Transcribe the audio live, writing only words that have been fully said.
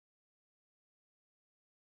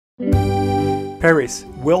Paris,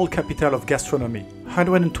 world capital of gastronomy,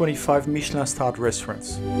 125 Michelin-starred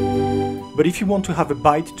restaurants. But if you want to have a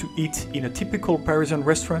bite to eat in a typical Parisian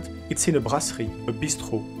restaurant, it's in a brasserie, a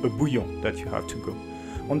bistro, a bouillon that you have to go.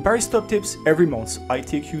 On Paris Top Tips, every month I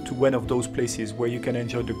take you to one of those places where you can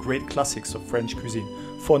enjoy the great classics of French cuisine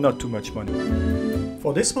for not too much money.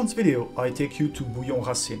 For this month's video, I take you to Bouillon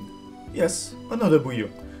Racine. Yes, another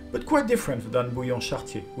bouillon, but quite different than Bouillon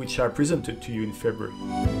Chartier, which I presented to you in February.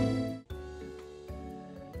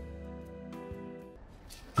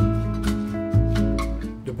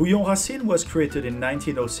 The Bouillon Racine was created in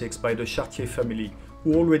 1906 by the Chartier family,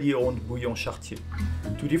 who already owned Bouillon Chartier.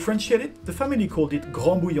 To differentiate it, the family called it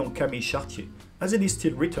Grand Bouillon Camille Chartier, as it is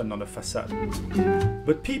still written on the façade.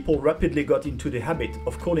 But people rapidly got into the habit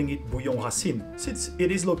of calling it Bouillon Racine, since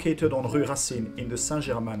it is located on Rue Racine in the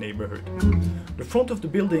Saint-Germain neighborhood. The front of the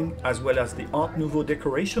building, as well as the Art Nouveau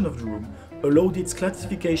decoration of the room, allowed its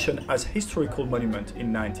classification as historical monument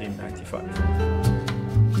in 1995.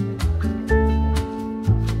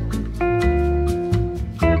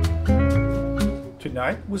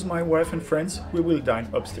 Tonight, with my wife and friends, we will dine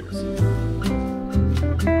upstairs.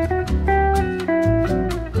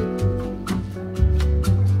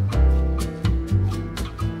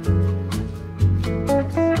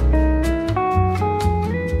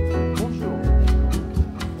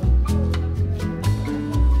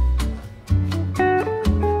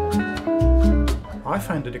 I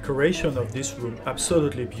find the decoration of this room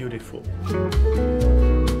absolutely beautiful.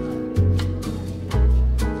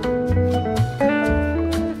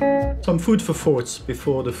 Some food for thoughts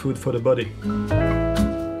before the food for the body.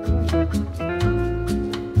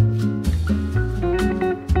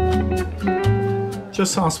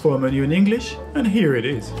 Just ask for a menu in English, and here it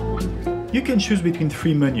is. You can choose between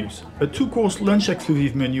 3 menus: a 2-course lunch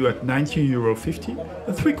exclusive menu at €19.50,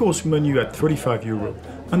 a 3-course menu at €35,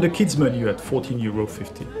 and a kids menu at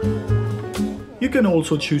 €14.50. You can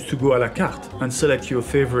also choose to go à la carte and select your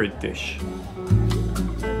favorite dish.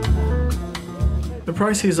 The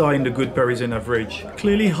prices are in the good Parisian average,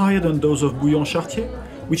 clearly higher than those of Bouillon Chartier,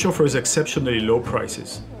 which offers exceptionally low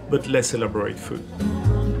prices, but less elaborate food.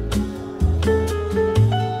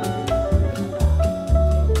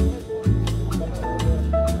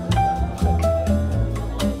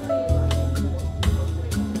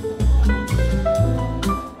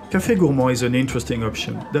 Café Gourmand is an interesting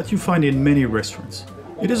option that you find in many restaurants.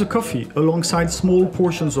 It is a coffee alongside small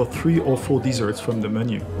portions of 3 or 4 desserts from the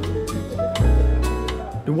menu.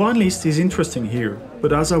 The wine list is interesting here,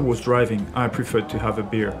 but as I was driving, I preferred to have a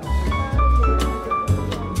beer.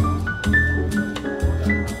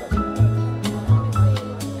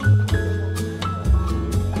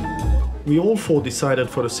 We all 4 decided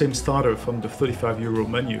for the same starter from the €35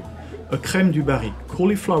 menu, a Crème Dubarry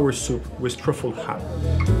cauliflower soup with truffled ham.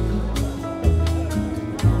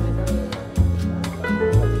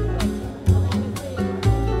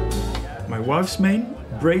 My wife's main,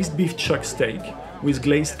 braised beef chuck steak with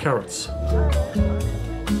glazed carrots.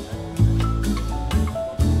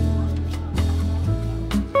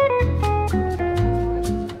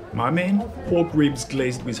 My main, pork ribs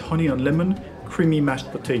glazed with honey and lemon, creamy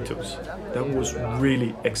mashed potatoes. That was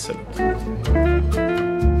really excellent.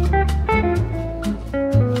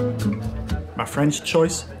 My French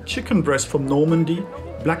choice, chicken breast from Normandy,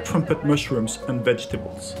 black trumpet mushrooms and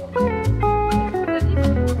vegetables.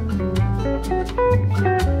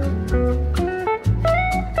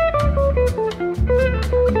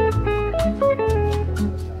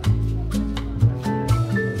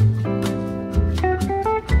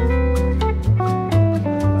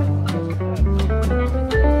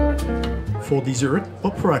 For dessert,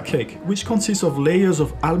 Opéra Cake, which consists of layers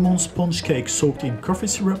of almond sponge cake soaked in coffee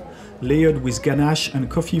syrup, layered with ganache and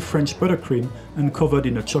coffee French buttercream, and covered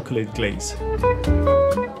in a chocolate glaze.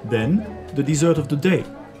 Then, the dessert of the day,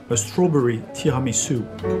 a strawberry tiramisu.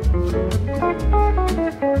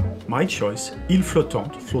 My choice, Ile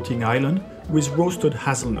Flottante, floating island, with roasted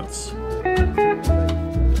hazelnuts.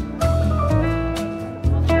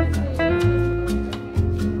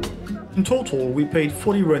 In total, we paid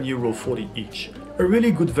 €41.40 each, a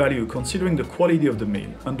really good value considering the quality of the meal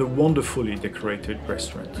and the wonderfully decorated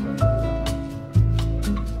restaurant.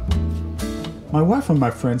 My wife and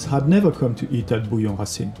my friends had never come to eat at Bouillon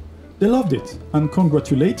Racine. They loved it and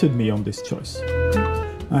congratulated me on this choice.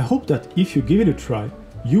 I hope that if you give it a try,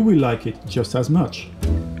 you will like it just as much.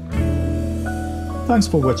 Thanks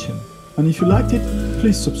for watching, and if you liked it,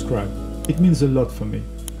 please subscribe. It means a lot for me.